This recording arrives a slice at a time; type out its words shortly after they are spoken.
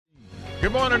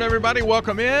Good morning, everybody.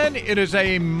 Welcome in. It is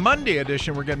a Monday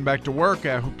edition. We're getting back to work.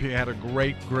 I hope you had a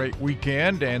great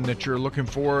weekend and that you're looking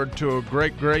forward to a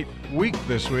great week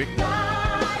this week. A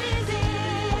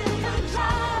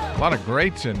lot of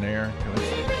greats in there.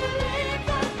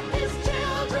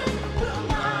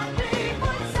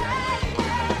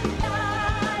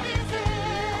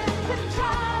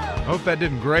 I hope that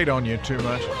didn't grate on you too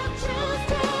much.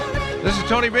 This is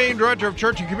Tony Bean, Director of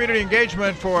Church and Community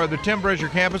Engagement for the Tim Brazier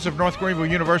campus of North Greenville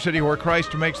University, where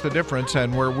Christ makes the difference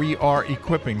and where we are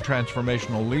equipping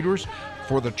transformational leaders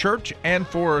for the church and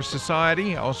for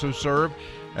society. I also serve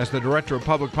as the Director of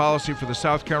Public Policy for the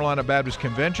South Carolina Baptist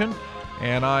Convention,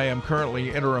 and I am currently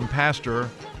interim pastor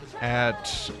at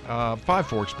Five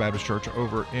Forks Baptist Church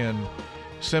over in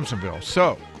Simpsonville.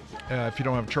 So, if you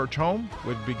don't have a church home,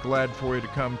 we'd be glad for you to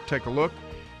come take a look.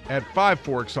 At Five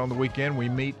Forks on the weekend, we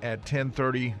meet at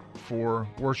 10:30 for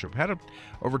worship. Had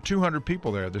over 200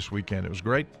 people there this weekend. It was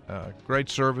great. Great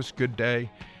service, good day.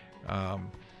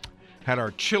 Had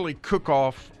our chili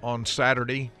cook-off on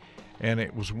Saturday, and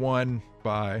it was won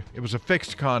by, it was a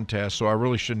fixed contest, so I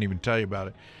really shouldn't even tell you about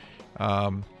it.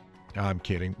 I'm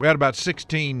kidding. We had about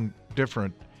 16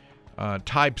 different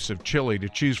types of chili to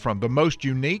choose from. The most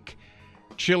unique,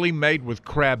 chili made with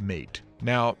crab meat.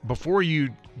 Now, before you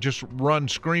just run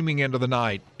screaming into the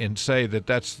night and say that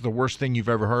that's the worst thing you've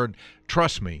ever heard,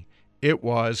 trust me, it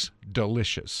was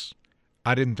delicious.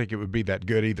 I didn't think it would be that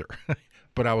good either,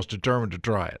 but I was determined to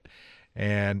try it,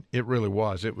 and it really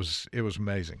was. It was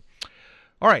amazing.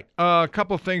 All right, a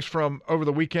couple of things from over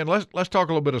the weekend. Let's talk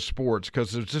a little bit of sports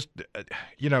because it's just,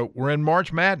 we're in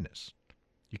March Madness.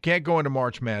 You can't go into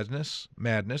March Madness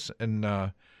and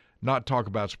not talk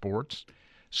about sports.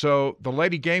 So the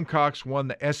Lady Gamecocks won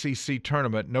the SEC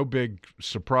tournament. No big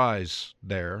surprise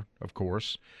there, of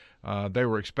course. They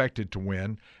were expected to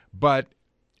win. But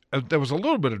there was a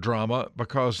little bit of drama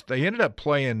because they ended up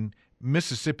playing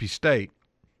Mississippi State.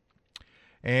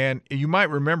 And you might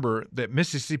remember that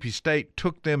Mississippi State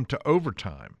took them to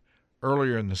overtime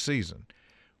earlier in the season,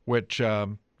 which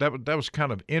that was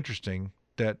kind of interesting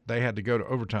that they had to go to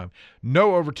overtime.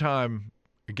 No overtime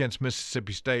against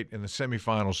Mississippi State in the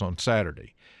semifinals on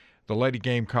Saturday. The Lady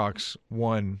Gamecocks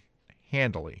won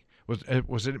handily.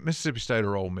 Was it Mississippi State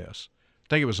or Ole Miss? I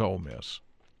think it was Ole Miss.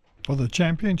 For the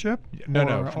championship? No.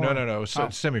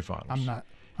 Semifinals. I'm not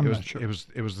sure. It was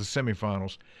the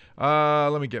semifinals.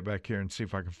 Let me get back here and see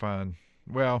if I can find.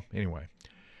 Well, anyway,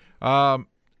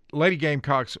 Lady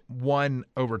Gamecocks won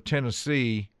over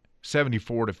Tennessee,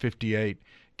 74-58.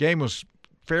 Game was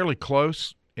fairly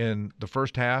close in the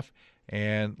first half.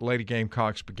 And Lady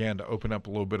Gamecocks began to open up a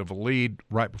little bit of a lead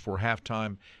right before halftime.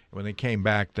 And when they came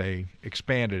back, they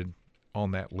expanded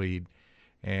on that lead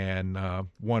and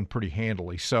won pretty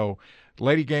handily. So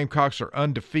Lady Gamecocks are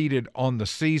undefeated on the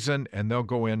season, and they'll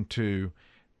go into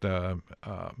the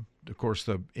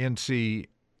NCAA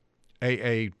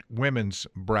women's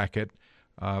bracket.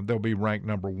 They'll be ranked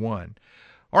number 1.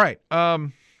 All right.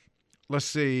 Let's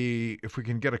see if we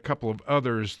can get a couple of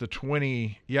others. The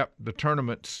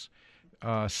tournaments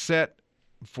set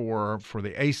for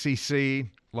the ACC. A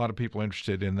lot of people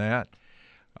interested in that.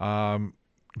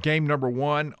 Game number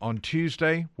 1 on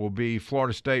Tuesday will be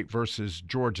Florida State versus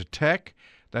Georgia Tech.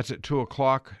 That's at 2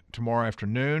 o'clock tomorrow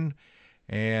afternoon.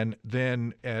 And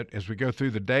then as we go through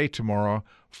the day tomorrow,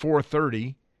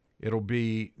 4:30, it'll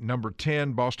be number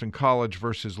 10 Boston College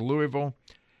versus Louisville.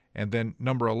 And then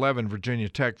number 11 Virginia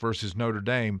Tech versus Notre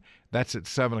Dame. That's at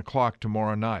 7 o'clock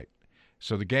tomorrow night.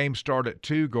 So the games start at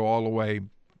 2, go all the way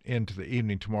into the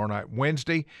evening tomorrow night.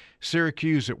 Wednesday,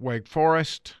 Syracuse at Wake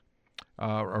Forest,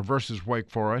 versus Wake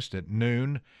Forest at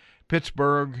noon.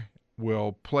 Pittsburgh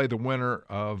will play the winner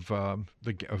of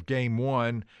Game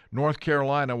 1. North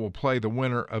Carolina will play the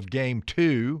winner of Game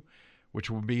 2, which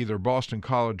will be either Boston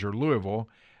College or Louisville.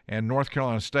 And North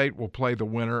Carolina State will play the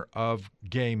winner of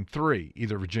Game 3,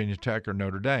 either Virginia Tech or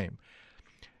Notre Dame.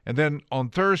 And then on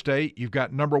Thursday, you've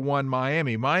got number 1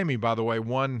 Miami. Miami, by the way,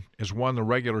 has won the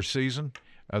regular season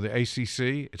of the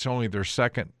ACC. It's only their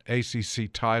second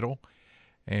ACC title.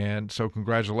 And so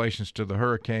congratulations to the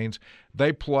Hurricanes.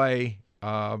 They play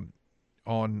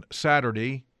on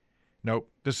Saturday.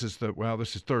 Nope, this is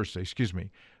Thursday,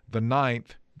 the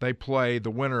 9th. They play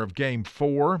the winner of Game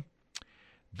 4.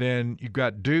 Then you've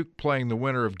got Duke playing the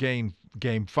winner of Game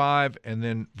 5, and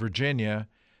then Virginia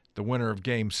the winner of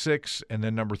Game 6, and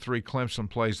then number 3, Clemson,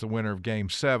 plays the winner of Game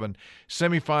 7.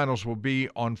 Semifinals will be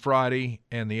on Friday,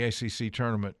 and the ACC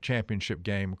Tournament Championship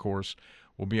game, of course,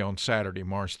 will be on Saturday,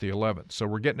 March the 11th. So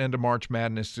we're getting into March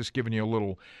Madness, just giving you a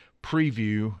little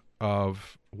preview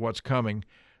of what's coming.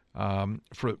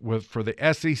 For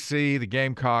the SEC, the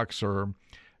Gamecocks are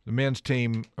The men's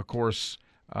team, of course,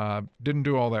 didn't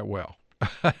do all that well.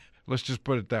 Let's just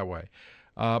put it that way.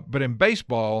 But in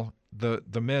baseball,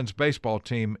 the men's baseball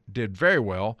team did very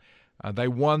well. They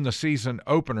won the season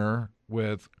opener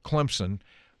with Clemson.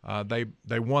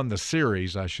 They won the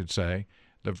series, I should say,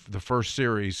 the first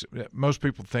series. Most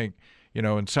people think,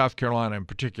 in South Carolina in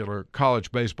particular,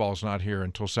 college baseball is not here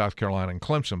until South Carolina and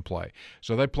Clemson play.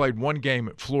 So they played one game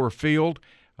at Fluor Field.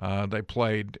 And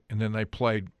then they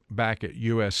played back at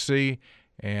USC,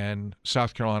 and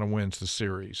South Carolina wins the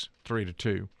series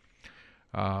 3-2.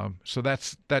 So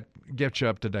that gets you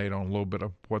up to date on a little bit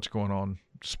of what's going on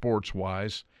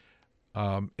sports-wise.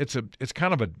 It's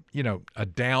kind of a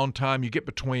downtime. You get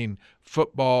between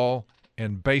football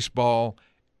and baseball,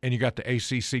 and you got the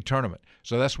ACC tournament.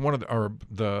 So that's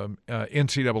the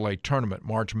NCAA tournament,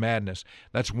 March Madness.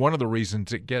 That's one of the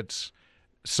reasons it gets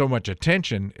so much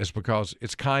attention, is because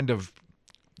it's kind of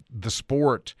the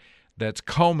sport that's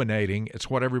culminating.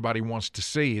 It's what everybody wants to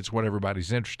see. It's what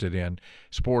everybody's interested in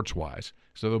sports-wise.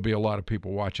 So there'll be a lot of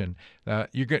people watching.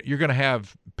 You're going to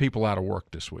have people out of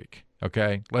work this week.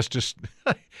 Okay, let's just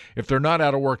if they're not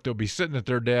out of work, they'll be sitting at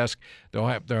their desk. They'll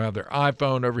have their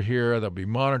iPhone over here. They'll be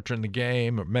monitoring the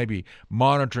game, or maybe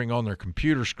monitoring on their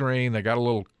computer screen. They got a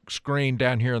little screen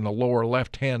down here in the lower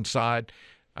left-hand side.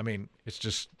 I mean, it's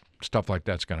just stuff like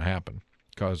that's going to happen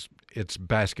because it's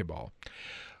basketball.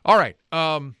 All right.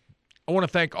 I want to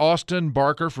thank Austin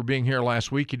Barker for being here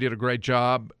last week. He did a great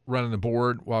job running the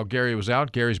board while Gary was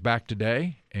out. Gary's back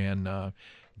today and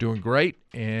doing great.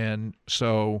 And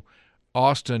so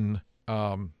Austin,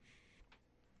 and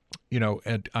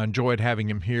I enjoyed having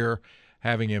him here,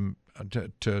 having him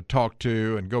to talk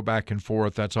to and go back and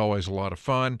forth. That's always a lot of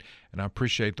fun, and I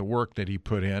appreciate the work that he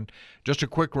put in. Just a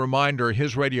quick reminder,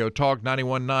 his Radio Talk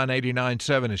 91.9,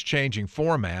 89.7 is changing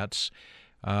formats.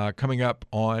 Coming up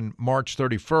on March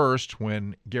 31st,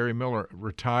 when Gary Miller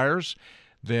retires,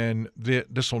 then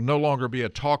this will no longer be a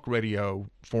talk radio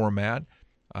format.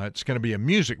 It's going to be a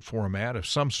music format of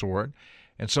some sort.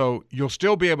 And so you'll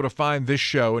still be able to find this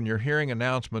show, and you're hearing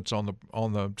announcements on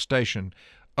the station,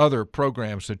 other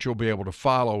programs that you'll be able to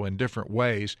follow in different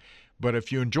ways. But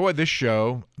if you enjoy this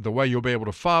show, the way you'll be able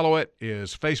to follow it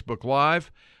is Facebook Live.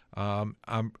 I'm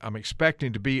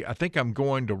expecting to be, I think I'm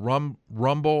going to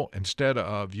Rumble instead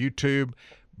of YouTube,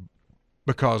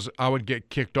 because I would get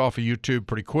kicked off of YouTube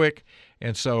pretty quick.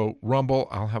 And so Rumble,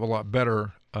 I'll have a lot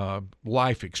better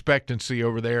life expectancy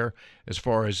over there as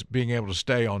far as being able to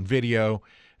stay on video.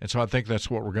 And so I think that's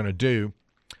what we're going to do.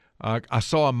 I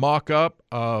saw a mock-up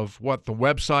of what the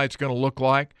website's going to look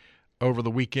like over the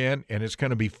weekend, and it's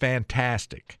going to be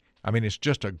fantastic. I mean, it's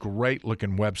just a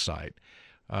great-looking website.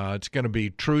 It's going to be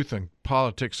Truth and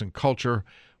Politics and Culture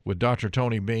with Dr.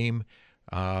 Tony Beam.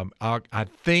 I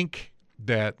think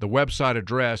that the website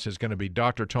address is going to be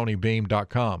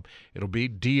drtonybeam.com. It'll be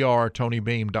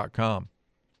drtonybeam.com.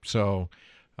 So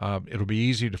it'll be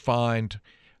easy to find.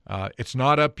 It's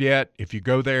not up yet. If you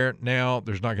go there now,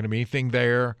 there's not going to be anything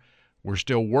there. We're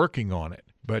still working on it.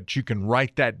 But you can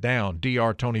write that down,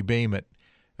 drtonybeam at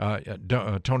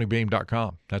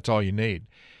tonybeam.com. That's all you need.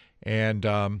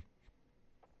 And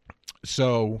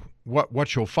so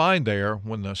what you'll find there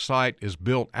when the site is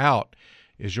built out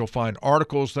is you'll find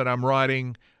articles that I'm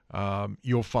writing.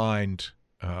 You'll find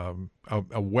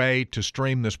a way to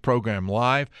stream this program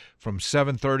live from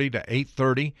 7:30 to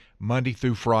 8:30 Monday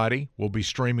through Friday. We'll be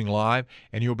streaming live,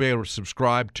 and you'll be able to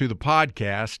subscribe to the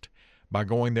podcast by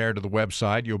going there to the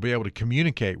website. You'll be able to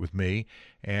communicate with me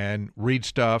and read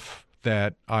stuff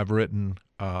that I've written,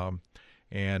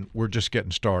 and we're just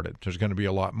getting started. There's going to be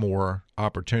a lot more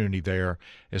opportunity there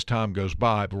as time goes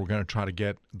by, but we're going to try to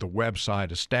get the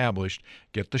website established,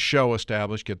 get the show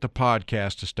established, get the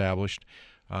podcast established.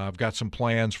 I've got some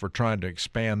plans for trying to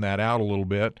expand that out a little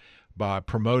bit by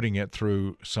promoting it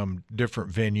through some different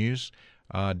venues,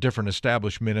 different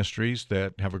established ministries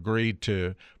that have agreed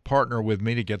to partner with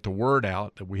me to get the word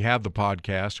out that we have the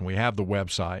podcast and we have the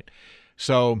website.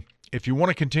 So if you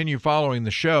want to continue following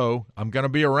the show, I'm going to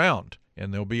be around,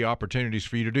 and there'll be opportunities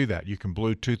for you to do that. You can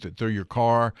Bluetooth it through your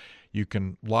car. You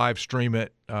can live stream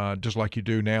it just like you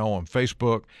do now on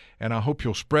Facebook. And I hope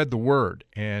you'll spread the word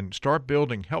and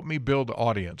help me build the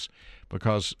audience,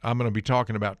 because I'm going to be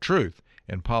talking about truth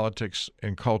and politics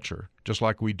and culture, just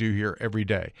like we do here every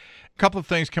day. A couple of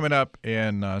things coming up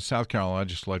in South Carolina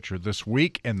Legislature this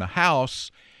week. In the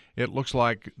House, it looks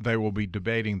like they will be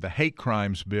debating the hate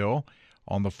crimes bill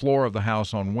on the floor of the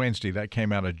House on Wednesday. That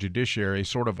came out of Judiciary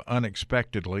sort of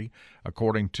unexpectedly,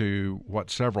 according to what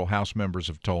several House members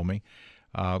have told me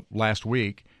last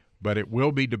week. But it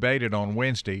will be debated on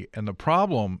Wednesday. And the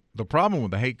problem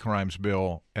with the hate crimes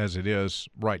bill as it is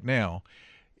right now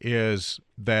is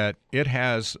that it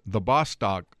has the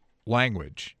Bostock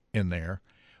language in there,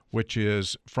 which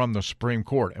is from the Supreme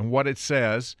Court. And what it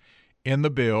says in the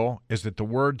bill is that the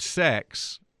word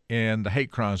sex in the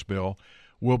hate crimes bill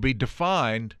will be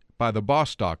defined by the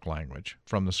Bostock language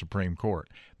from the Supreme Court.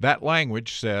 That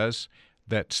language says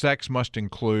that sex must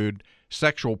include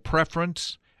sexual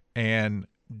preference and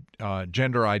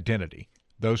gender identity.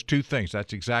 Those two things.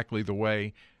 That's exactly the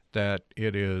way that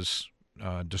it is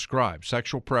described,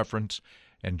 sexual preference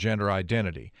and gender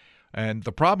identity. And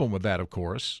the problem with that, of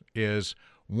course, is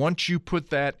once you put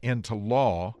that into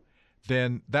law,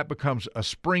 then that becomes a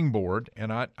springboard.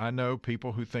 And I know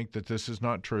people who think that this is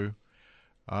not true,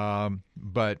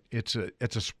 but it's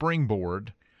a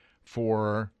springboard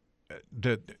for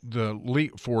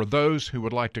for those who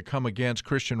would like to come against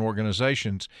Christian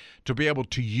organizations to be able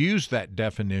to use that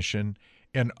definition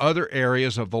in other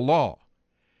areas of the law.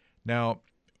 Now,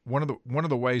 one of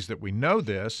the ways that we know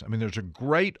this, I mean, there's a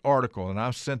great article, and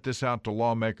I've sent this out to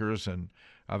lawmakers, and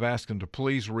I've asked them to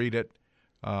please read it.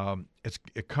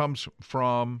 It comes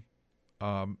from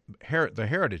the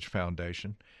Heritage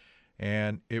Foundation,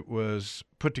 and it was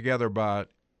put together by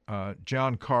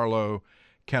Giancarlo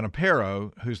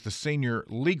Canapero, who's the senior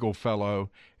legal fellow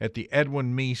at the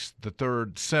Edwin Meese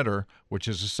III Center, which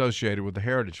is associated with the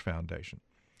Heritage Foundation.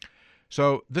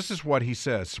 So this is what he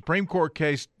says. Supreme Court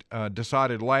case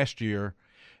decided last year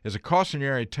is a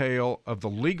cautionary tale of the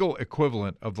legal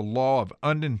equivalent of the law of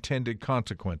unintended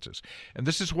consequences. And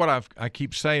this is what I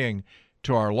keep saying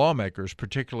to our lawmakers,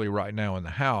 particularly right now in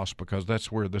the House, because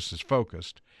that's where this is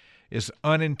focused, is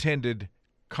unintended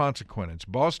consequences.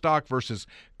 Bostock versus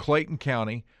Clayton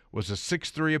County was a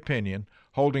 6-3 opinion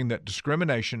holding that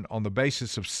discrimination on the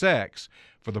basis of sex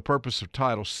for the purpose of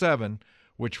Title VII,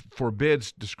 which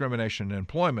forbids discrimination in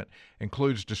employment,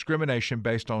 includes discrimination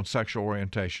based on sexual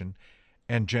orientation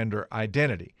and gender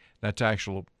identity. That's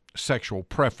actual sexual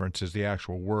preference is the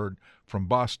actual word from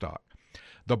Bostock.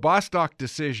 The Bostock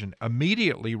decision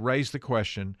immediately raised the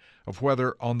question of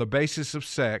whether on the basis of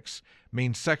sex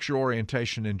means sexual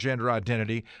orientation and gender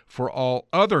identity for all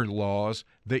other laws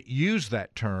that use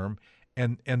that term,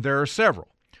 and there are several.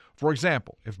 For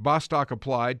example, if Bostock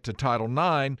applied to Title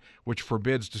IX, which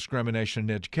forbids discrimination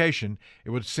in education,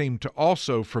 it would seem to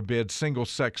also forbid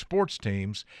single-sex sports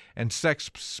teams and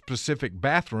sex-specific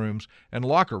bathrooms and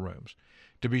locker rooms.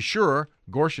 To be sure,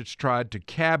 Gorsuch tried to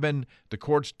cabin the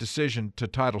court's decision to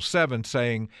Title VII,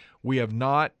 saying, we have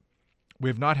not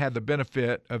had the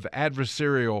benefit of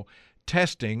adversarial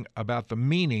testing about the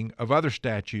meaning of other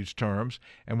statutes' terms,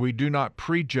 and we do not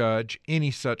prejudge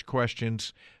any such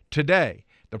questions today.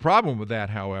 The problem with that,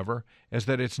 however, is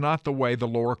that it's not the way the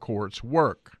lower courts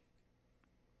work.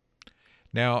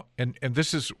 Now, and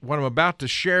this is what I'm about to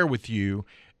share with you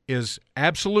is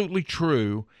absolutely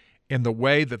true in the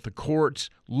way that the courts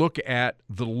look at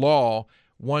the law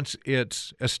once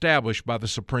it's established by the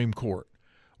Supreme Court.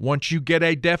 Once you get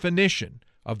a definition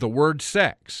of the word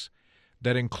sex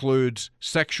that includes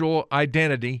sexual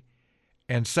identity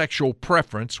and sexual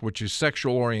preference, which is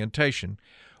sexual orientation,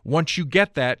 once you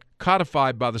get that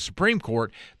codified by the Supreme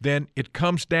Court, then it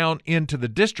comes down into the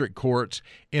district courts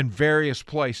in various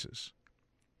places.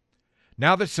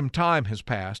 Now that some time has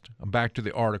passed, I'm back to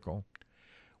the article,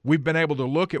 we've been able to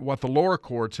look at what the lower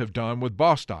courts have done with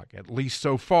Bostock, at least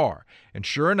so far. And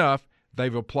sure enough,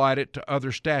 they've applied it to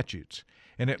other statutes.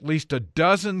 In at least a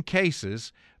dozen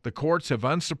cases, the courts have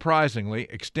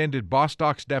unsurprisingly extended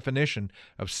Bostock's definition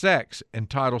of sex in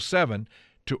Title VII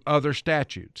to other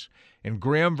statutes. In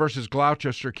Grimm v.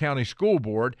 Gloucester County School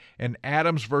Board and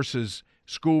Adams v.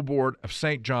 School Board of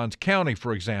St. Johns County,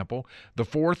 for example, the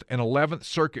 4th and 11th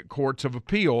Circuit Courts of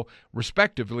Appeal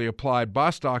respectively applied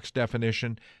Bostock's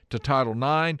definition to Title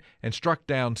IX and struck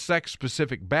down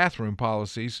sex-specific bathroom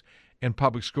policies in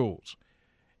public schools.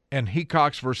 And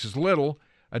Hecox v. Little,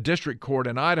 a district court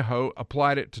in Idaho,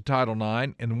 applied it to Title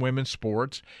IX in women's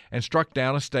sports and struck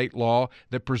down a state law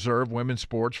that preserved women's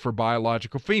sports for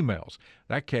biological females.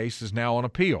 That case is now on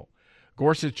appeal.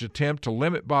 Gorsuch's attempt to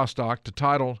limit Bostock to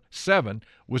Title VII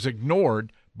was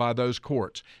ignored by those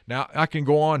courts. Now, I can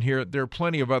go on here. There are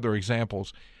plenty of other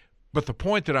examples, but the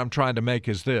point that I'm trying to make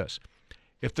is this.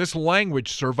 If this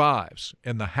language survives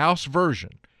in the House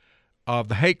version of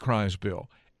the hate crimes bill,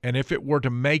 and if it were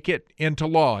to make it into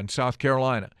law in South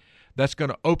Carolina, that's going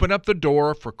to open up the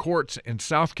door for courts in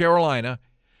South Carolina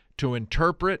to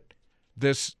interpret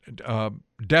this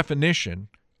definition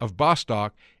of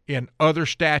Bostock in other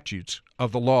statutes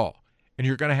of the law. And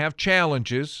you're going to have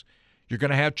challenges. You're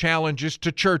going to have challenges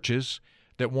to churches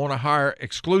that want to hire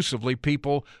exclusively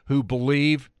people who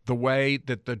believe the way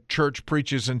that the church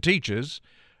preaches and teaches,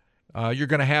 You're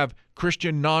going to have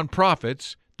Christian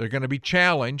nonprofits. They're going to be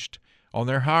challenged on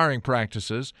their hiring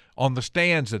practices, on the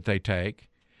stands that they take.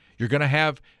 You're going to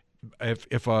have,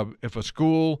 if a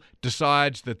school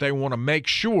decides that they want to make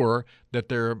sure that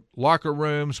their locker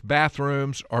rooms,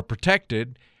 bathrooms are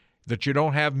protected, that you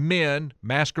don't have men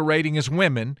masquerading as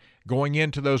women going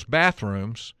into those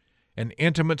bathrooms and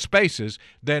intimate spaces,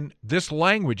 then this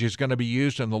language is going to be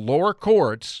used in the lower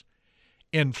courts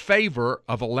in favor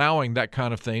of allowing that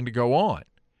kind of thing to go on.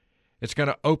 It's going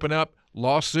to open up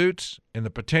lawsuits and the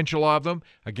potential of them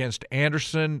against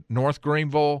Anderson, North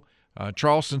Greenville,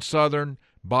 Charleston Southern,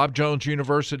 Bob Jones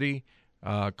University,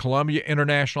 Columbia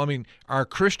International. I mean, our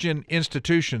Christian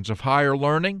institutions of higher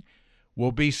learning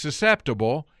will be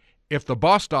susceptible if the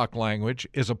Bostock language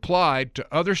is applied to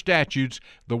other statutes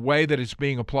the way that it's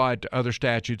being applied to other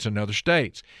statutes in other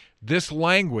states. This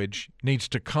language needs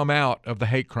to come out of the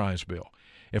hate crimes bill.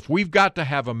 If we've got to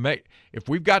have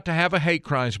a hate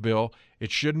crimes bill,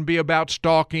 it shouldn't be about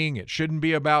stalking. It shouldn't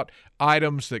be about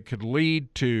items that could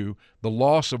lead to the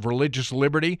loss of religious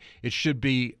liberty. It should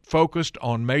be focused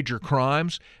on major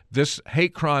crimes. This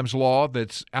hate crimes law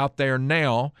that's out there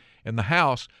now in the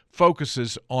House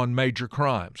focuses on major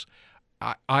crimes.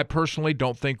 I personally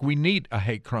don't think we need a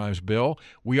hate crimes bill.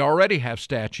 We already have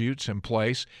statutes in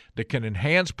place that can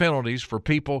enhance penalties for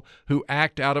people who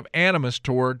act out of animus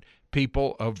toward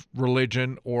people of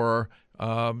religion or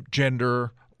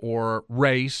gender or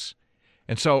race.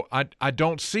 And so I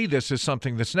don't see this as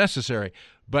something that's necessary.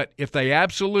 But if they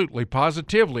absolutely,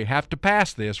 positively have to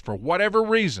pass this for whatever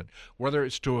reason, whether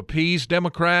it's to appease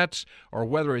Democrats or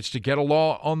whether it's to get a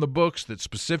law on the books that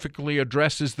specifically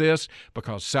addresses this,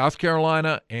 because South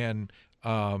Carolina and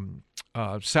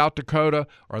South Dakota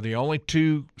are the only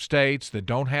two states that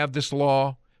don't have this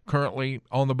law currently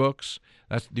on the books.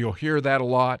 You'll hear that a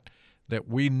lot, that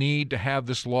we need to have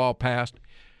this law passed.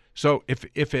 So if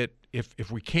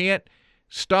we can't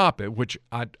stop it, which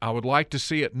I would like to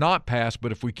see it not pass,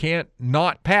 but if we can't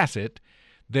not pass it,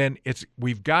 then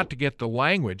we've got to get the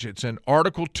language. It's in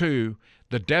Article 2.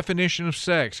 The definition of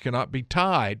sex cannot be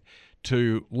tied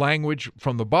to language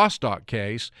from the Bostock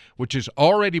case, which is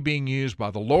already being used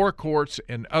by the lower courts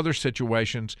in other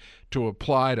situations to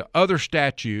apply to other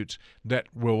statutes that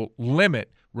will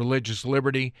limit religious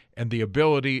liberty and the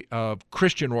ability of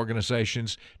Christian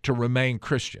organizations to remain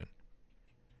Christian.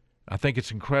 I think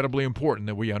it's incredibly important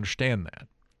that we understand that.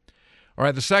 All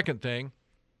right, the second thing,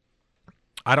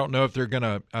 I don't know if they're going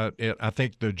to, I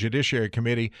think the Judiciary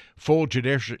Committee, full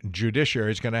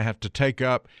judiciary is going to have to take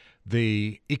up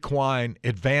the Equine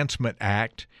Advancement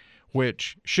Act,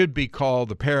 which should be called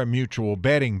the Parimutuel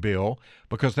Betting Bill,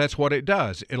 because that's what it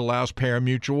does. It allows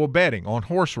parimutuel betting on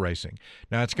horse racing.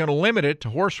 Now, it's going to limit it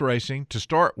to horse racing to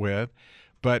start with,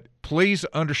 but please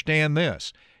understand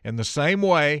this. In the same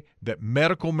way that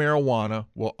medical marijuana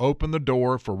will open the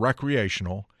door for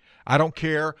recreational, I don't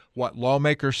care what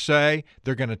lawmakers say.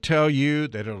 They're going to tell you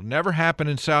that it'll never happen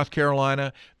in South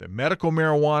Carolina, that medical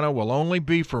marijuana will only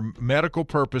be for medical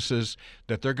purposes,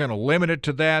 that they're going to limit it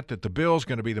to that the bill is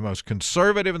going to be the most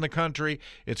conservative in the country.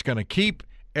 It's going to keep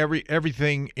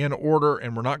everything in order,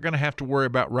 and we're not going to have to worry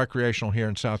about recreational here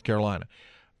in South Carolina.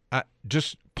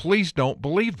 Just please don't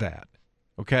believe that,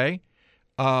 okay?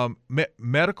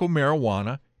 Medical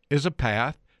marijuana is a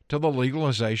path to the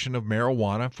legalization of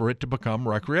marijuana for it to become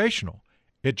recreational.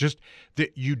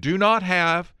 You do not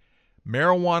have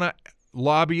marijuana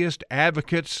lobbyist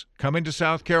advocates coming to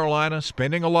South Carolina,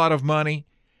 spending a lot of money,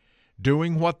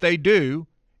 doing what they do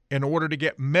in order to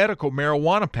get medical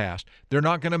marijuana passed. They're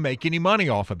not going to make any money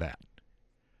off of that.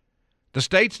 The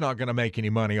state's not going to make any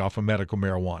money off of medical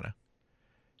marijuana.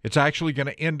 It's actually going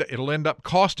to it'll end up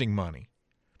costing money.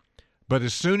 But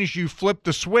as soon as you flip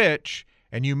the switch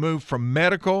and you move from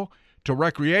medical to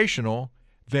recreational,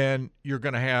 then you're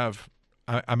going to have,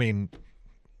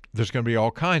 there's going to be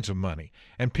all kinds of money.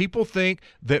 And people think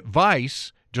that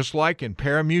vice, just like in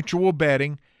parimutuel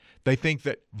betting, they think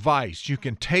that vice, you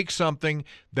can take something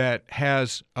that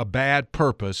has a bad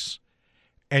purpose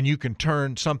and you can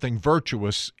turn something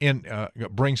virtuous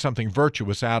bring something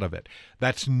virtuous out of it.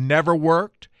 That's never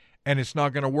worked, and it's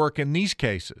not going to work in these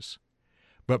cases.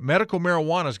 But medical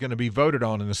marijuana is going to be voted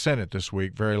on in the Senate this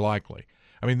week, very likely.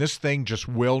 This thing just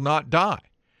will not die.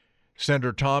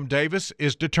 Senator Tom Davis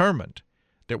is determined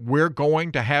that we're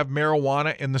going to have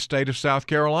marijuana in the state of South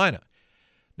Carolina.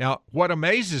 Now, what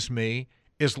amazes me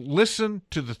is listen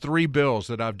to the three bills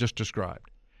that I've just described.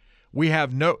 We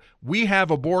have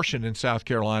abortion in South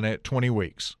Carolina at 20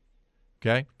 weeks.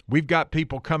 Okay? We've got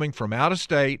people coming from out of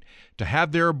state to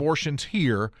have their abortions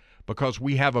here because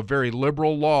we have a very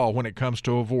liberal law when it comes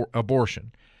to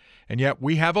abortion. And yet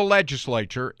we have a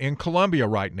legislature in Columbia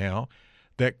right now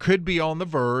that could be on the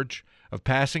verge of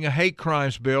passing a hate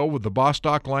crimes bill with the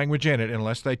Bostock language in it,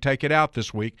 unless they take it out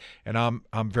this week. And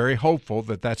I'm very hopeful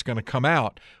that that's going to come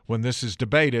out when this is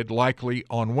debated, likely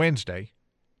on Wednesday.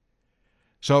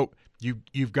 So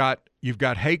you've got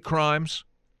hate crimes,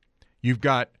 you've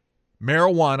got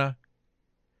marijuana,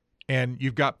 and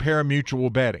you've got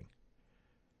parimutuel betting.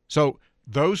 So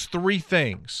those three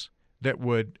things that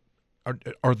would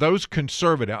are those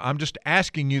conservative? I'm just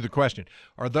asking you the question.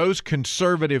 Are those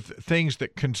conservative things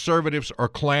that conservatives are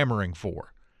clamoring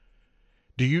for?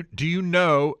 Do you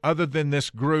know, other than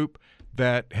this group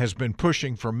that has been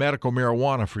pushing for medical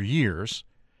marijuana for years,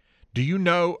 do you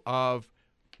know of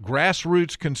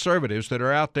grassroots conservatives that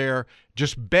are out there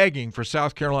just begging for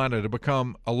South Carolina to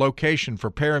become a location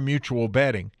for parimutuel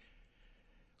betting,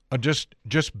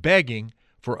 just begging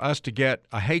for us to get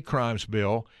a hate crimes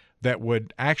bill that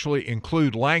would actually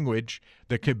include language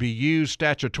that could be used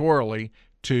statutorily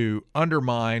to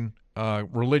undermine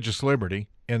religious liberty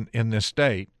in this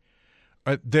state,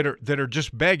 that are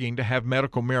just begging to have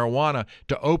medical marijuana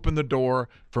to open the door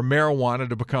for marijuana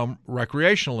to become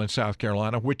recreational in South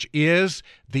Carolina, which is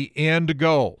the end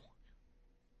goal.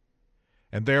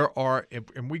 And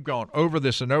we've gone over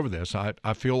this and over this.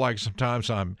 I feel like sometimes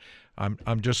I'm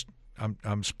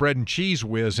spreading cheese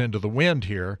whiz into the wind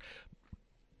here,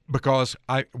 because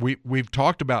we've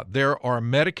talked about there are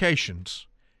medications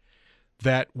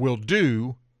that will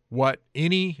do what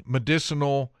any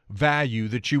medicinal value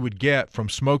that you would get from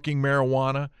smoking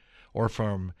marijuana or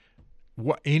from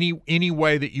any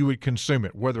way that you would consume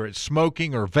it, whether it's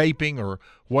smoking or vaping or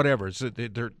whatever.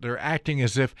 They're acting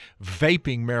as if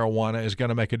vaping marijuana is going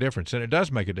to make a difference, and it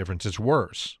does make a difference. It's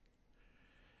worse.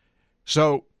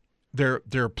 So there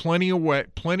are plenty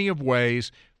of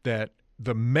ways that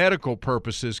the medical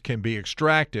purposes can be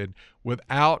extracted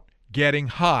without getting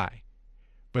high.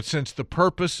 But since the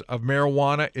purpose of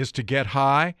marijuana is to get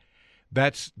high,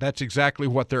 that's exactly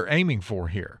what they're aiming for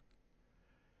here.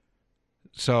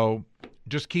 So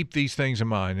just keep these things in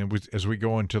mind as we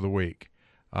go into the week.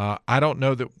 I don't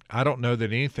know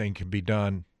that anything can be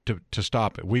done to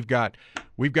stop it. We've got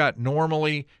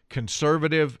normally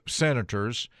conservative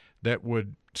senators that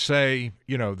would say,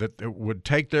 that would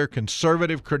take their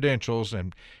conservative credentials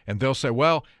and they'll say,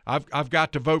 well, I've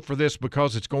got to vote for this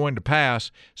because it's going to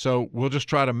pass, so we'll just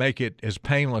try to make it as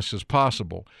painless as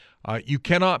possible. You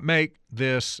cannot make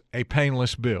this a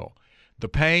painless bill. The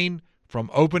pain from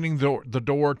opening the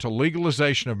door to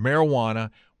legalization of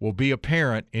marijuana will be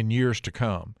apparent in years to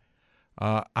come.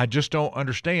 I just don't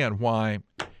understand why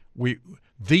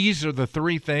these are the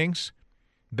three things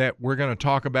that we're going to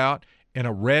talk about in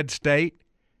a red state,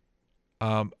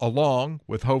 along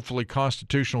with hopefully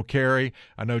constitutional carry.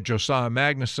 I know Josiah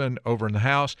Magnuson over in the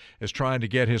House is trying to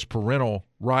get his parental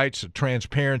rights, a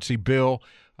transparency bill,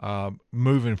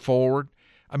 moving forward.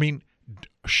 I mean,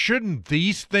 shouldn't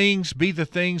these things be the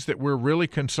things that we're really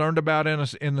concerned about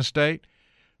in the state?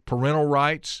 Parental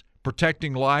rights,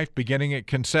 protecting life beginning at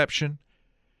conception.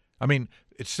 I mean,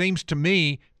 it seems to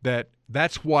me that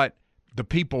that's what the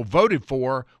people voted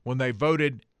for when they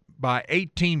voted by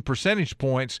 18 percentage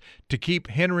points to keep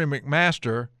Henry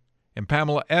McMaster and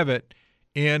Pamela Evette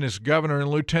in as governor and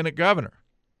lieutenant governor.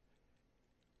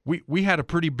 We had a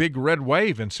pretty big red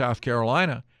wave in South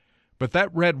Carolina, but that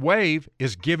red wave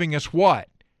is giving us what?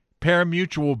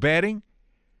 Parimutuel betting,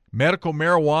 medical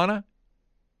marijuana,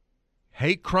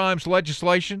 hate crimes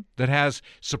legislation that has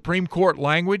Supreme Court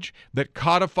language that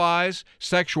codifies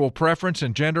sexual preference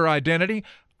and gender identity.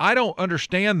 I don't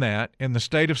understand that in the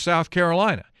state of South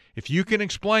Carolina. If you can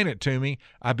explain it to me,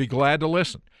 I'd be glad to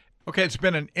listen. Okay, it's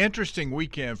been an interesting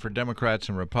weekend for Democrats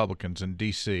and Republicans in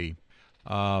D.C.,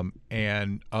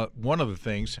 and one of the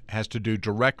things has to do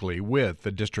directly with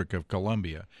the District of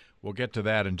Columbia. We'll get to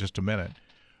that in just a minute.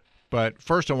 But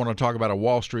first, I want to talk about a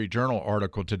Wall Street Journal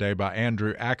article today by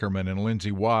Andrew Ackerman and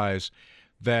Lindsay Wise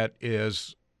that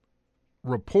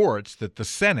reports that the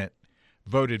Senate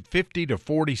voted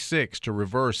 50-46 to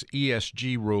reverse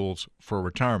ESG rules for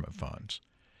retirement funds.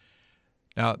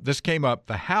 Now, this came up.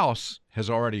 The House has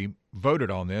already voted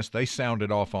on this. They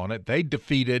sounded off on it. They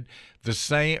defeated the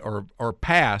same, or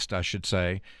passed, I should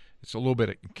say. It's a little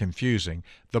bit confusing.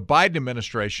 The Biden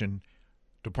administration,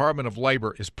 Department of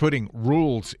Labor, is putting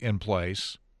rules in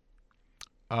place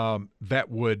that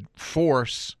would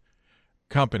force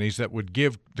companies, that would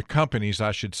give the companies,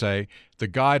 I should say, the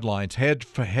guidelines.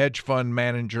 Hedge fund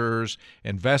managers,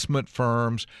 investment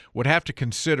firms would have to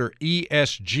consider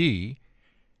ESG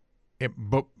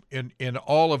in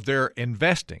all of their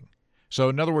investing. So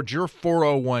in other words, your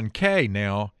 401k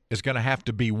now is going to have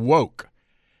to be woke.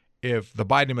 if the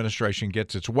Biden administration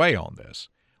gets its way on this.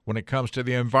 When it comes to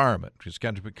the environment,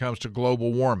 when it comes to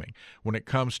global warming, when it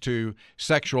comes to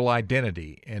sexual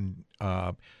identity and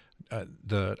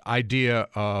the idea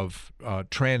of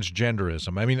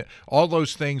transgenderism. I mean, all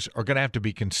those things are going to have to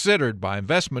be considered by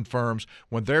investment firms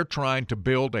when they're trying to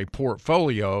build a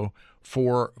portfolio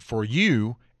for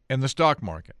you in the stock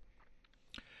market.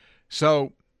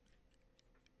 So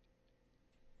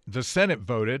the Senate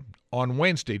voted on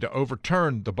Wednesday to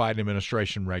overturn the Biden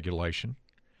administration regulation.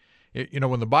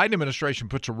 When the Biden administration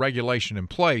puts a regulation in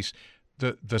place,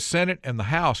 the Senate and the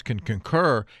House can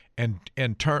concur and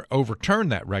overturn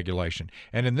that regulation.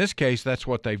 And in this case, that's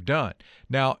what they've done.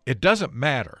 Now, it doesn't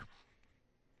matter.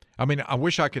 I mean, I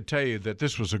wish I could tell you that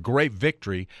this was a great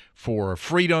victory for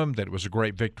freedom, that it was a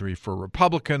great victory for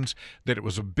Republicans, that it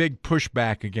was a big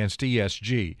pushback against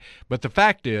ESG. But the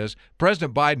fact is,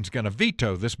 President Biden's going to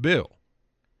veto this bill.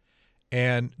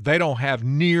 And they don't have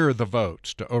near the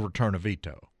votes to overturn a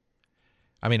veto.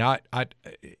 I mean, I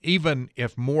even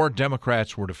if more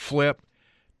Democrats were to flip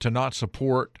to not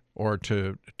support or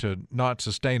to not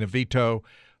sustain a veto,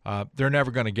 they're never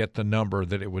going to get the number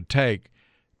that it would take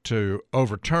to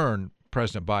overturn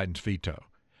President Biden's veto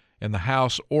in the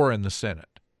House or in the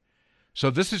Senate. So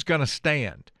this is going to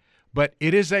stand. But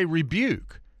it is a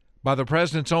rebuke by the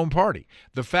president's own party.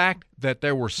 The fact that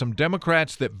there were some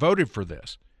Democrats that voted for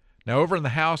this. Now, over in the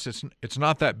House, it's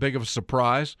not that big of a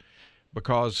surprise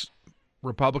because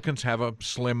Republicans have a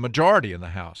slim majority in the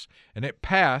House, and it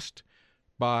passed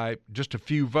by just a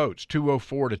few votes,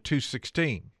 204 to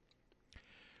 216.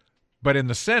 But in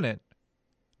the Senate,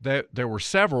 there were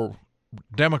several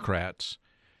Democrats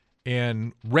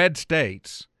in red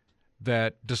states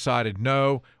that decided,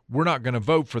 no, we're not going to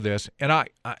vote for this. And I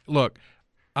look,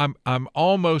 I'm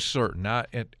almost certain.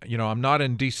 I'm not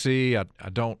in D.C.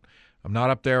 I'm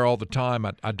not up there all the time.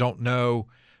 I don't know.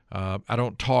 I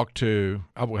don't talk to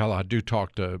 – well, I do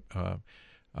talk to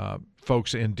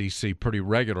folks in D.C. pretty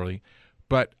regularly,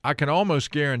 but I can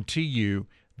almost guarantee you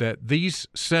that these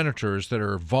senators that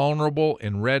are vulnerable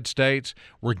in red states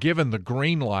were given the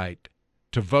green light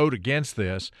to vote against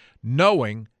this,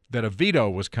 knowing that a veto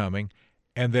was coming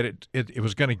and that it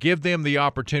was going to give them the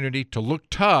opportunity to look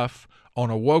tough on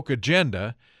a woke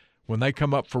agenda. When they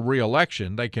come up for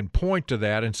re-election, they can point to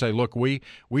that and say, look, we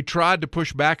tried to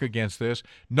push back against this,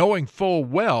 knowing full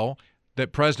well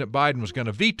that President Biden was going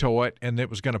to veto it and it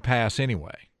was going to pass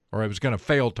anyway, or it was going to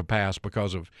fail to pass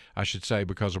because of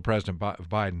President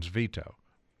Biden's veto.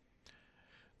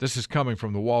 This is coming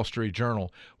from the Wall Street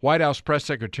Journal. White House Press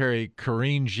Secretary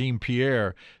Karine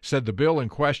Jean-Pierre said the bill in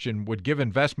question would give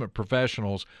investment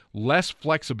professionals less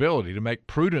flexibility to make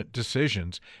prudent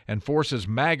decisions and forces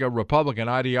MAGA Republican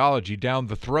ideology down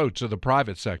the throats of the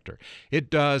private sector. It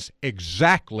does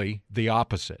exactly the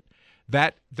opposite.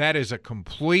 That is a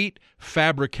complete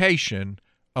fabrication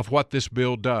of what this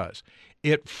bill does.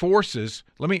 It forces,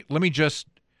 let me just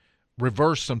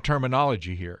reverse some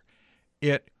terminology here.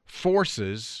 It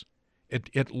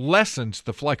lessens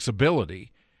the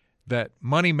flexibility that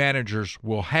money managers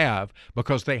will have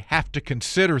because they have to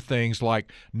consider things like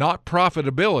not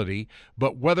profitability,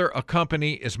 but whether a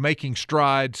company is making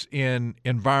strides in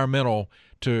environmental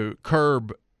to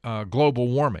curb global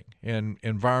warming in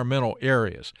environmental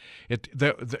areas.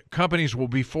 The companies will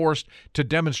be forced to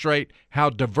demonstrate how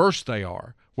diverse they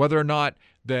are, whether or not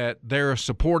that they're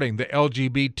supporting the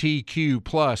LGBTQ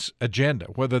plus agenda,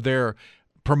 whether they're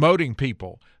promoting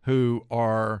people who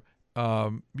are,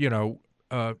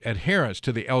 adherents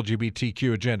to the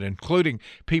LGBTQ agenda, including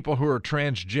people who are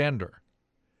transgender.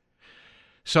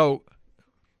 So,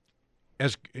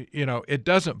 as you know, it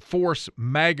doesn't force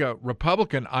MAGA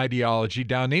Republican ideology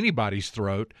down anybody's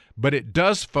throat, but it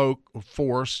does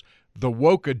force the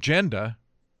woke agenda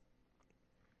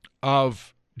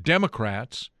of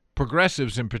Democrats,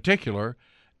 progressives in particular,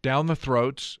 down the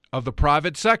throats of the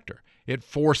private sector. It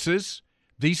forces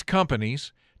these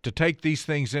companies to take these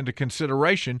things into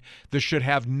consideration. There should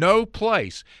have no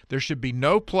place. There should be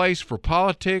no place for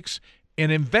politics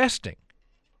in investing,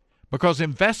 because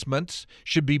investments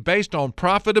should be based on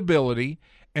profitability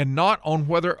and not on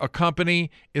whether a company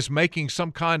is making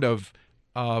some kind of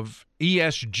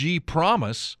ESG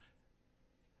promise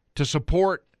to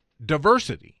support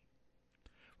diversity.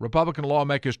 Republican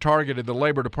lawmakers targeted the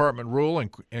Labor Department rule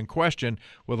in question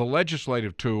with a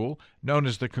legislative tool known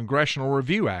as the Congressional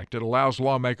Review Act. It allows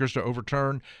lawmakers to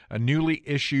overturn a newly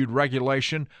issued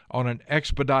regulation on an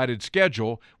expedited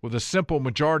schedule with a simple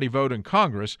majority vote in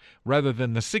Congress rather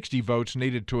than the 60 votes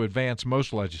needed to advance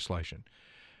most legislation.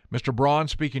 Mr. Braun,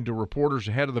 speaking to reporters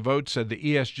ahead of the vote, said the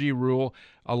ESG rule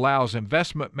allows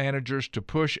investment managers to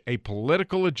push a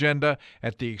political agenda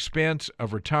at the expense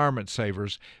of retirement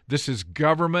savers. This is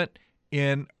government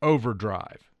in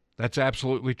overdrive. That's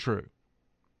absolutely true.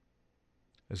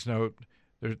 There's no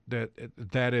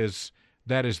that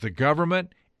is the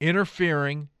government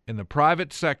interfering in the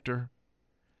private sector,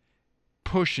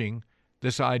 pushing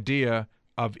this idea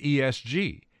of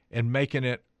ESG and making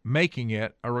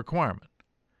it a requirement.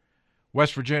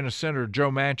 West Virginia Senator Joe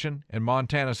Manchin and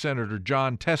Montana Senator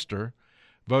Jon Tester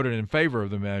voted in favor of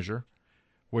the measure,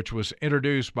 which was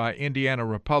introduced by Indiana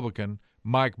Republican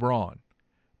Mike Braun.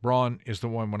 Braun is the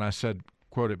one, when I said,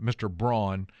 quoted Mr.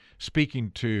 Braun,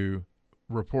 speaking to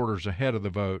reporters ahead of the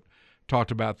vote,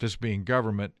 talked about this being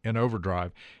government in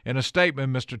overdrive. In a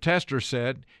statement, Mr. Tester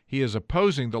said he is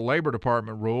opposing the Labor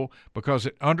Department rule because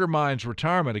it undermines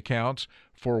retirement accounts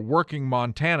for working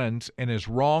Montanans and is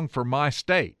wrong for my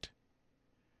state.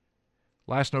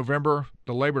 Last November,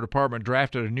 the Labor Department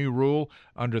drafted a new rule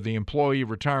under the Employee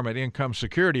Retirement Income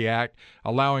Security Act,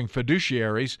 allowing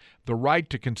fiduciaries the right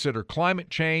to consider climate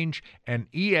change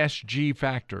and ESG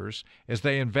factors as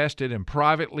they invested in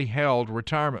privately held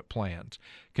retirement plans.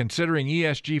 Considering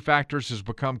ESG factors has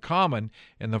become common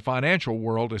in the financial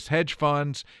world as hedge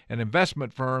funds and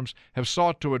investment firms have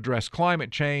sought to address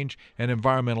climate change and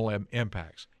environmental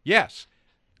impacts. Yes,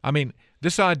 I mean,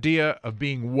 this idea of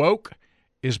being woke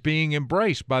is being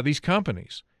embraced by these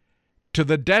companies to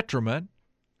the detriment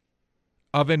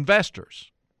of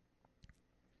investors.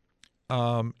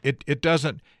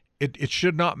 It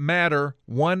should not matter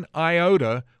one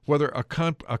iota whether a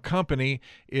company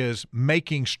is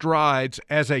making strides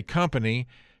as a company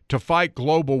to fight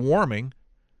global warming.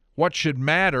 What should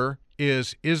matter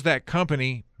is that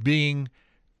company being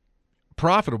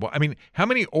profitable? I mean, how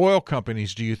many oil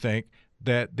companies do you think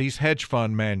that these hedge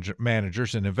fund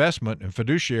managers and investment and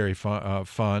fiduciary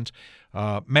funds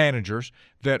managers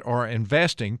that are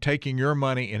investing, taking your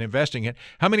money and investing it,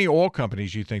 how many oil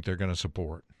companies do you think they're going to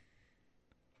support?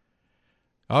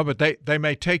 Oh, but they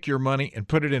may take your money and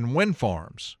put it in wind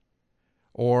farms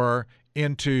or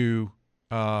into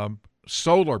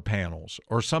solar panels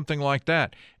or something like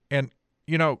that. And,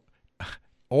 you know,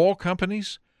 oil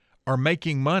companies are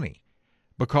making money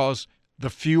because the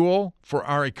fuel for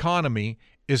our economy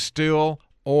is still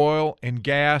oil and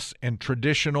gas and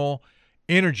traditional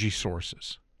energy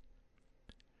sources.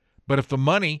 But if the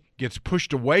money gets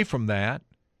pushed away from that,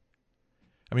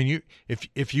 I mean,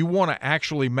 if you want to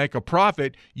actually make a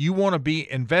profit, you want to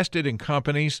be invested in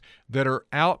companies that are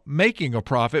out making a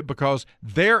profit because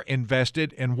they're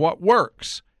invested in what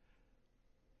works,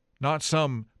 not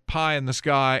some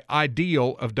pie-in-the-sky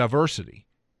ideal of diversity.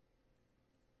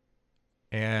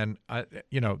 And,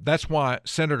 that's why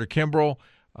Senator Kimbrell,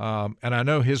 and I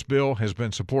know his bill has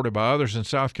been supported by others in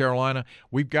South Carolina,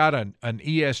 we've got an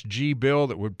ESG bill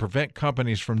that would prevent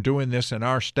companies from doing this in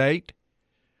our state.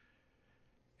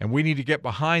 And we need to get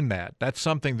behind that. That's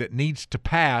something that needs to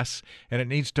pass, and it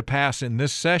needs to pass in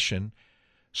this session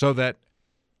so that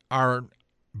our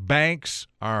banks,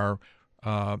 and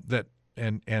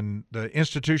the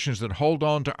institutions that hold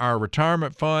on to our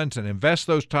retirement funds and invest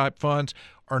those type funds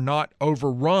are not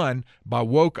overrun by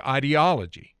woke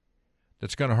ideology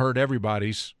that's going to hurt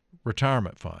everybody's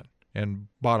retirement fund and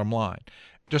bottom line.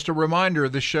 Just a reminder,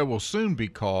 this show will soon be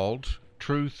called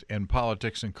Truth in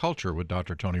Politics and Culture with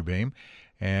Dr. Tony Beam,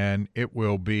 and it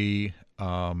will be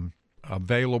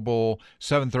available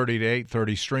 7:30 to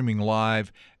 8:30, streaming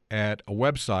live at a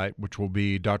website, which will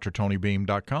be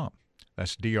drtonybeam.com.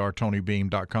 That's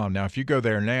drtonybeam.com. Now, if you go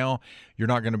there now, you're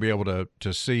not going to be able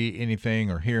to see anything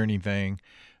or hear anything.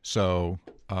 So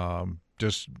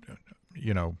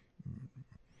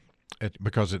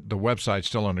because the website's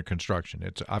still under construction.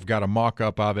 I've got a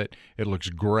mock-up of it. It looks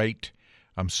great.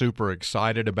 I'm super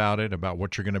excited about it, about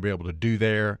what you're going to be able to do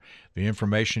there, the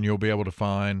information you'll be able to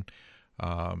find.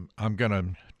 I'm going to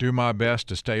do my best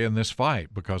to stay in this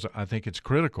fight because I think it's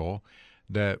critical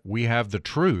that we have the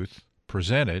truth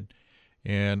presented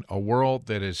in a world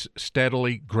that is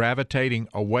steadily gravitating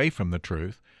away from the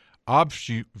truth,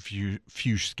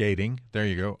 obfuscating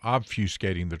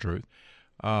the truth.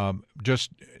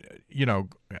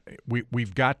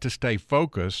 We've got to stay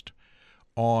focused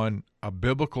on a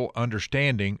biblical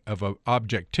understanding of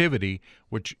objectivity,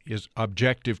 which is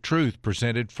objective truth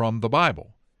presented from the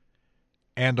Bible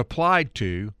and applied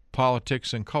to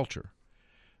politics and culture,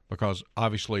 because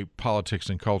obviously politics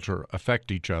and culture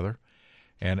affect each other.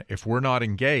 And if we're not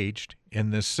engaged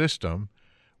in this system,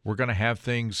 we're going to have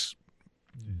things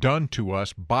done to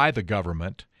us by the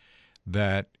government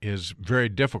that is very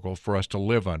difficult for us to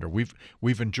live under.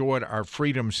 We've enjoyed our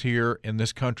freedoms here in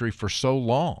this country for so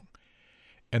long.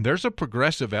 And there's a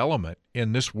progressive element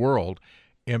in this world,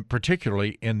 and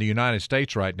particularly in the United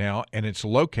States right now, and it's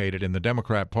located in the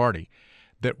Democrat Party,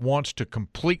 that wants to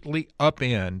completely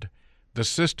upend the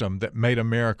system that made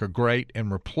America great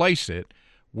and replace it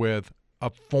with a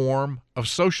form of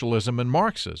socialism and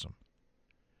Marxism.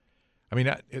 I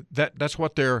mean, that's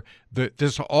what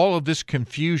there's all of this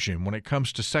confusion when it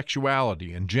comes to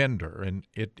sexuality and gender, and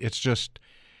it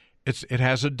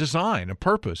has a design, a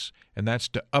purpose, and that's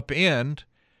to upend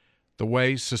the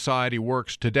way society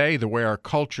works today, the way our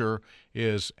culture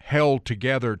is held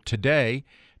together today,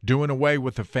 doing away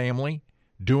with the family,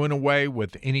 doing away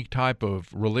with any type of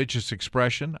religious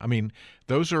expression. I mean,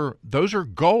 those are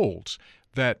goals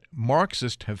that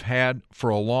Marxists have had for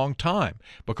a long time,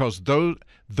 because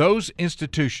those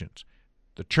institutions,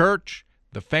 the church,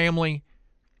 the family,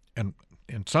 and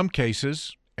in some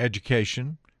cases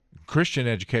education, Christian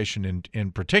education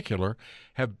in particular,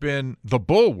 have been the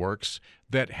bulwarks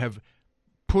that have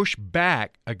pushed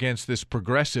back against this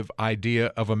progressive idea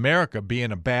of America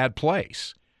being a bad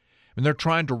place. And they're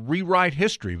trying to rewrite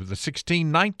history with the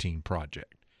 1619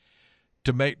 Project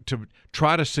to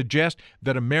try to suggest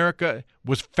that America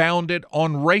was founded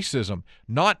on racism,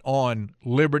 not on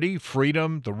liberty,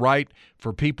 freedom, the right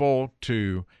for people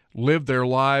to live their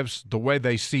lives the way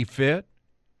they see fit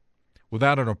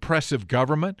without an oppressive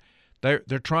government.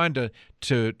 They're trying to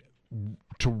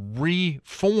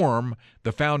reform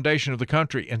the foundation of the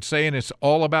country and saying it's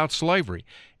all about slavery.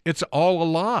 It's all a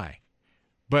lie.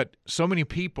 But so many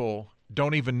people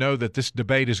don't even know that this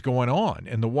debate is going on.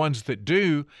 And the ones that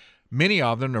do, many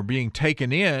of them are being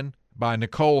taken in by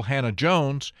Nicole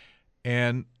Hannah-Jones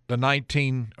and the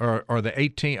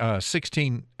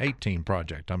 1618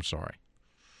 Project. I'm sorry.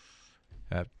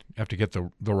 I have to get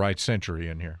the right century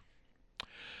in here.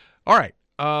 All right.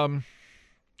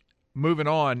 Moving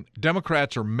on,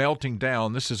 Democrats are melting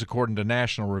down. This is according to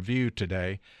National Review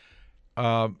today,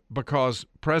 because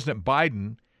President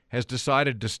Biden has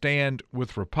decided to stand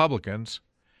with Republicans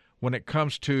when it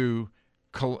comes to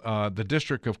the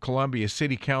District of Columbia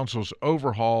City Council's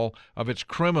overhaul of its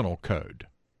criminal code.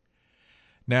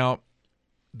 Now,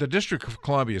 the District of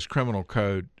Columbia's criminal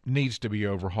code needs to be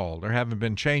overhauled. There haven't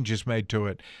been changes made to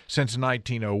it since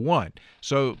 1901.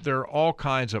 So there are all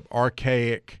kinds of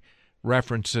archaic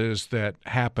references that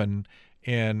happen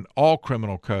in all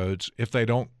criminal codes if they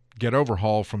don't get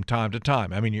overhauled from time to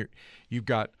time. I mean, you've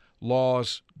got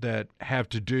laws that have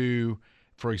to do,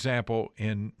 for example,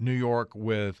 in New York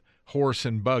with horse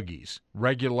and buggies,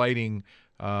 regulating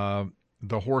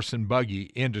the horse and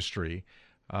buggy industry,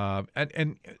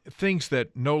 and things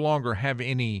that no longer have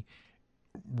any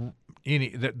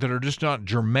that are just not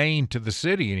germane to the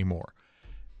city anymore.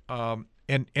 And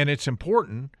it's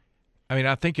important. I mean,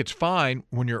 I think it's fine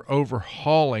when you're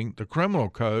overhauling the criminal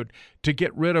code to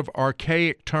get rid of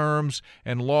archaic terms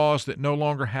and laws that no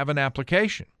longer have an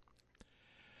application.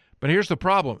 But here's the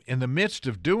problem. In the midst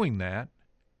of doing that,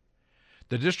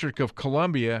 the District of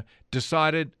Columbia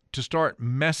decided to start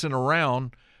messing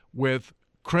around with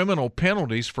criminal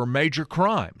penalties for major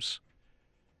crimes.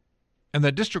 And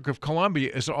the District of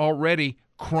Columbia is already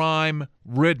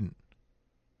crime-ridden.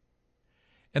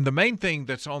 And the main thing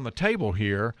that's on the table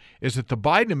here is that the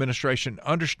Biden administration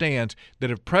understands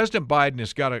that if President Biden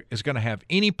is going to have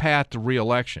any path to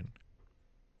re-election,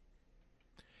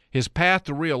 his path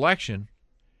to re-election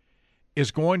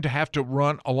is going to have to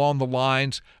run along the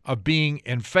lines of being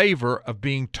in favor of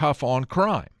being tough on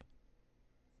crime.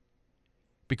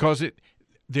 Because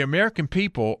the American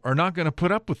people are not going to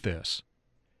put up with this.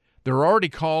 They're already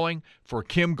calling for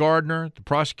Kim Gardner, the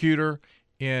prosecutor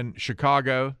in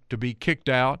Chicago, to be kicked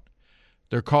out.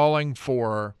 They're calling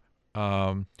for,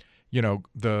 the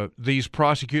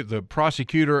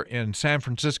prosecutor in San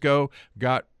Francisco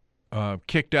got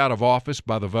kicked out of office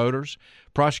by the voters.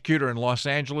 Prosecutor in Los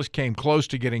Angeles came close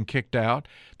to getting kicked out.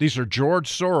 These are George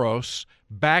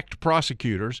Soros-backed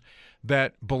prosecutors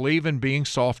that believe in being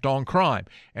soft on crime.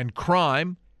 And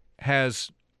crime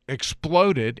has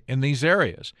exploded in these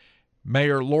areas.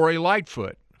 Mayor Lori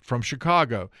Lightfoot from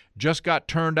Chicago just got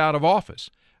turned out of office.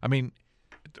 I mean,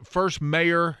 the first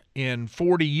mayor in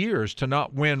 40 years to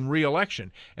not win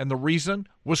re-election. And the reason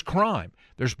was crime.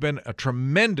 There's been a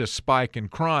tremendous spike in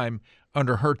crime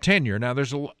under her tenure. Now,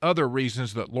 there's other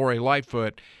reasons that Lori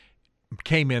Lightfoot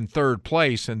came in third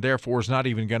place and therefore is not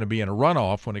even going to be in a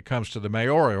runoff when it comes to the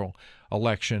mayoral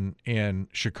election in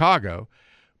Chicago.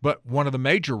 But one of the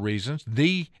major reasons,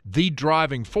 the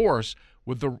driving force,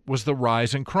 was the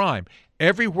rise in crime.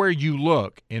 everywhere you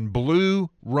look in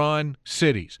blue-run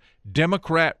cities,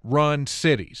 Democrat-run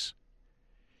cities,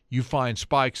 you find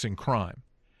spikes in crime.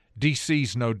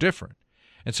 D.C.'s no different.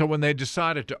 And so when they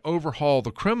decided to overhaul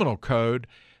the criminal code,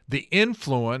 the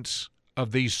influence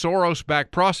of these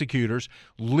Soros-backed prosecutors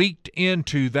leaked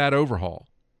into that overhaul.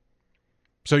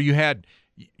 So you had,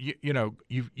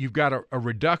 you've got a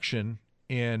reduction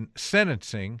in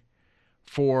sentencing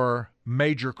for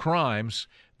major crimes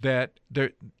that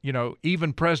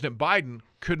even President Biden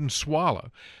couldn't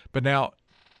swallow. But now,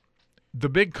 the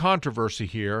big controversy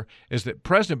here is that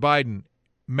President Biden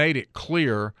made it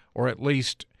clear, or at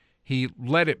least he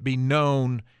let it be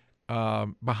known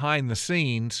behind the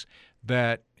scenes,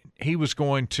 that he was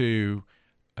going to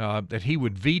that he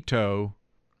would veto,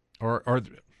 or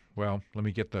well, let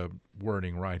me get the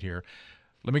wording right here.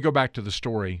 Let me go back to the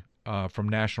story from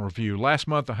National Review. Last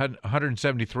month,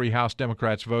 173 House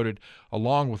Democrats voted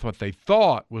along with what they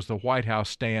thought was the White House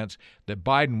stance that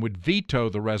Biden would veto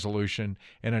the resolution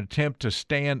in an attempt to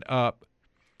stand up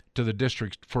to the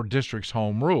district's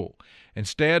home rule.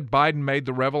 Instead, Biden made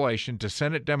the revelation to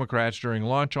Senate Democrats during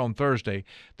lunch on Thursday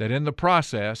that in the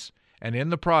process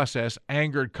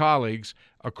angered colleagues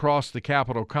across the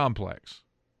Capitol complex.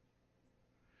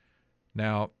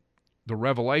 Now, the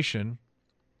revelation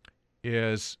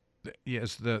is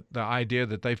the idea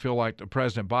that they feel like the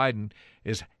President Biden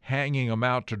is hanging them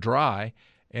out to dry,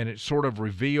 and it sort of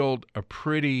revealed a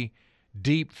pretty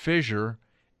deep fissure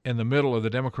in the middle of the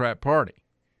Democrat Party.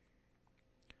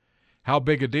 How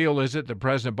big a deal is it that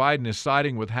President Biden is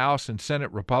siding with House and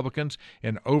Senate Republicans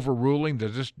in overruling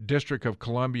the District of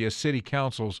Columbia City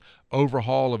Council's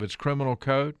overhaul of its criminal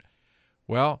code?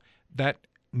 Well,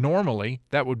 normally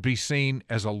that would be seen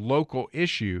as a local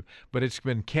issue, but it's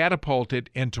been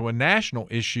catapulted into a national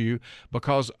issue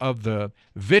because of the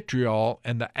vitriol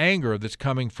and the anger that's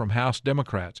coming from House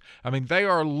Democrats. I mean, they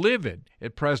are livid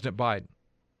at President Biden.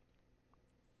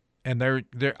 And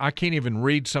I can't even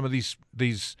read some of these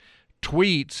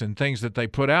tweets and things that they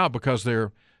put out because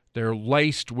they're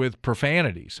laced with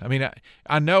profanities. I mean,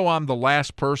 I know I'm the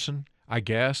last person, I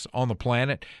guess, on the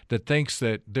planet that thinks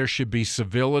that there should be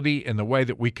civility in the way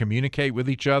that we communicate with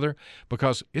each other,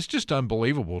 because it's just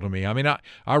unbelievable to me. I mean,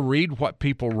 I read what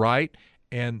people write,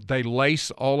 and they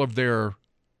lace all of their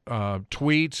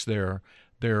tweets,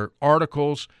 their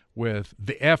articles with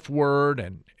the F word,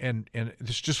 and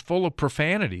it's just full of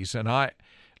profanities. And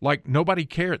like nobody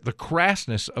cares. The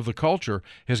crassness of the culture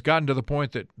has gotten to the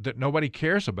point that nobody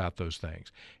cares about those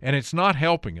things. And it's not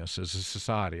helping us as a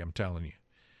society, I'm telling you.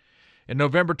 In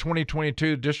November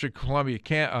 2022,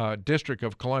 the District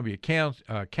of Columbia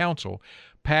Council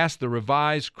passed the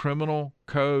Revised Criminal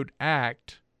Code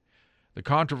Act. The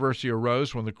controversy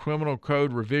arose when the Criminal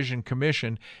Code Revision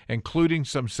Commission, including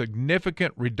some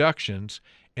significant reductions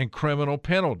in criminal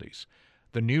penalties.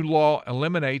 The new law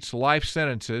eliminates life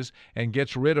sentences and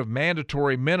gets rid of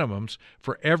mandatory minimums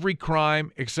for every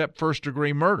crime except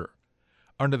first-degree murder.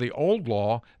 Under the old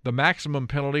law, the maximum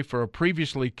penalty for a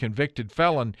previously convicted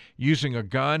felon using a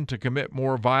gun to commit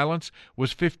more violence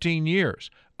was 15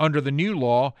 years. Under the new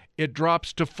law, it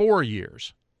drops to 4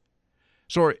 years.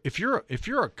 So if you're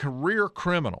a career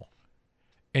criminal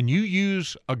and you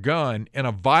use a gun in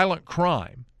a violent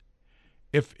crime,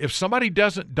 if somebody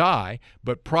doesn't die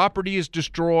but property is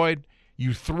destroyed,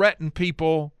 you threaten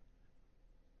people,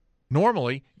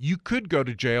 normally you could go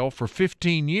to jail for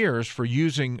 15 years for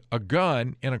using a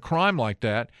gun in a crime like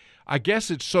that. I guess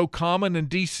it's so common in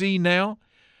D.C. now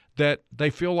that they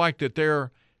feel like that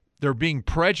they're being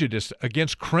prejudiced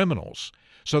against criminals.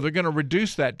 So they're going to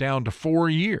reduce that down to 4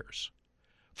 years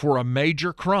for a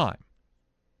major crime,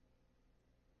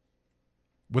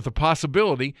 with the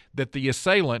possibility that the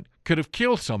assailant could have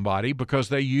killed somebody because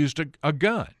they used a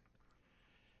gun.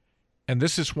 And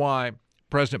this is why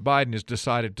President Biden has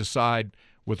decided to side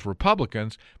with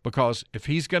Republicans, because if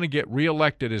he's going to get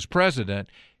reelected as president,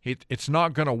 it's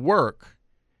not going to work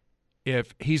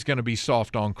if he's going to be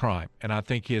soft on crime. And I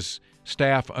think his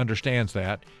staff understands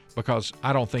that, because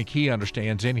I don't think he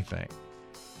understands anything.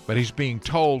 But he's being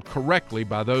told correctly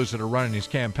by those that are running his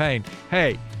campaign,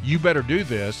 hey, you better do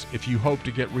this if you hope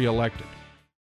to get reelected.